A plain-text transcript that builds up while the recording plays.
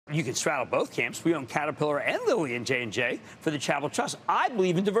you can straddle both camps. We own Caterpillar and Lilly and J&J for the Charitable Trust. I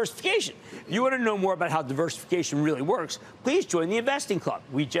believe in diversification. If you want to know more about how diversification really works, please join the Investing Club.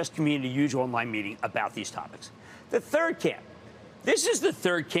 We just convened a huge online meeting about these topics. The third camp. This is the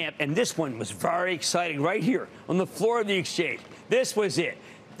third camp, and this one was very exciting right here on the floor of the exchange. This was it.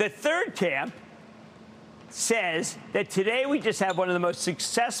 The third camp says that today we just have one of the most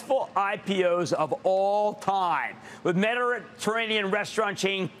successful IPOs of all time, with Mediterranean restaurant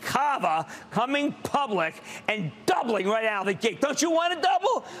chain CAVA coming public and doubling right out of the gate. Don't you want to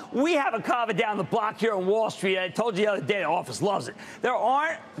double? We have a CAVA down the block here on Wall Street. I told you the other day, the office loves it. There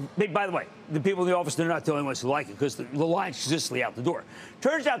aren't, by the way, the people in the office, they're not the only ones who like it because the line's consistently out the door.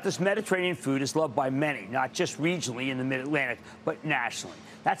 Turns out this Mediterranean food is loved by many, not just regionally in the Mid-Atlantic, but nationally.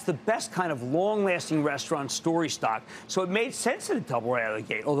 That's the best kind of long-lasting restaurant story stock, so it made sense to double right out of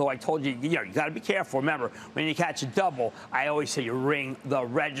the gate. Although I told you, you got to be careful. Remember, when you catch a double, I always say you ring the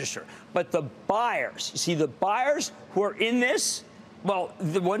register. But the buyers, you see, the buyers who are in this, well,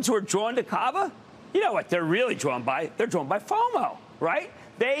 the ones who are drawn to CAVA, you know what they're really drawn by? They're drawn by FOMO, right?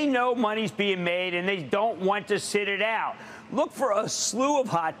 They know money's being made, and they don't want to sit it out. Look for a slew of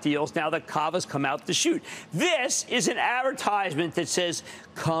hot deals now that CAVA's come out the chute. This is an advertisement that says,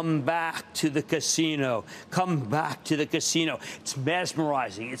 come back to the casino. Come back to the casino. It's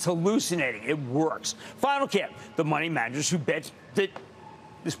mesmerizing. It's hallucinating. It works. Final camp, the money managers who bet that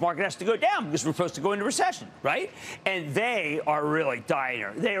this market has to go down because we're supposed to go into recession, right? And they are really dying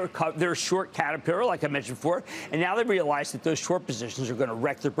here. They're short Caterpillar, like I mentioned before, and now they realize that those short positions are going to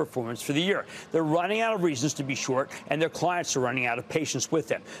wreck their performance for the year. They're running out of reasons to be short, and their clients are running out of patience with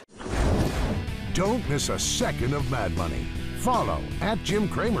them. Don't miss a second of Mad Money. Follow @Jim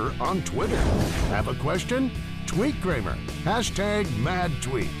Cramer on Twitter. Have a question? Tweet Cramer.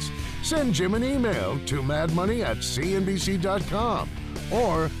 #MadTweets. Send Jim an email to madmoney@cnbc.com.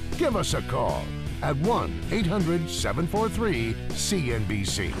 Or give us a call at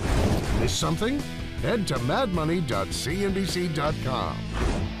 1-800-743-CNBC. Miss something? Head to madmoney.cnbc.com.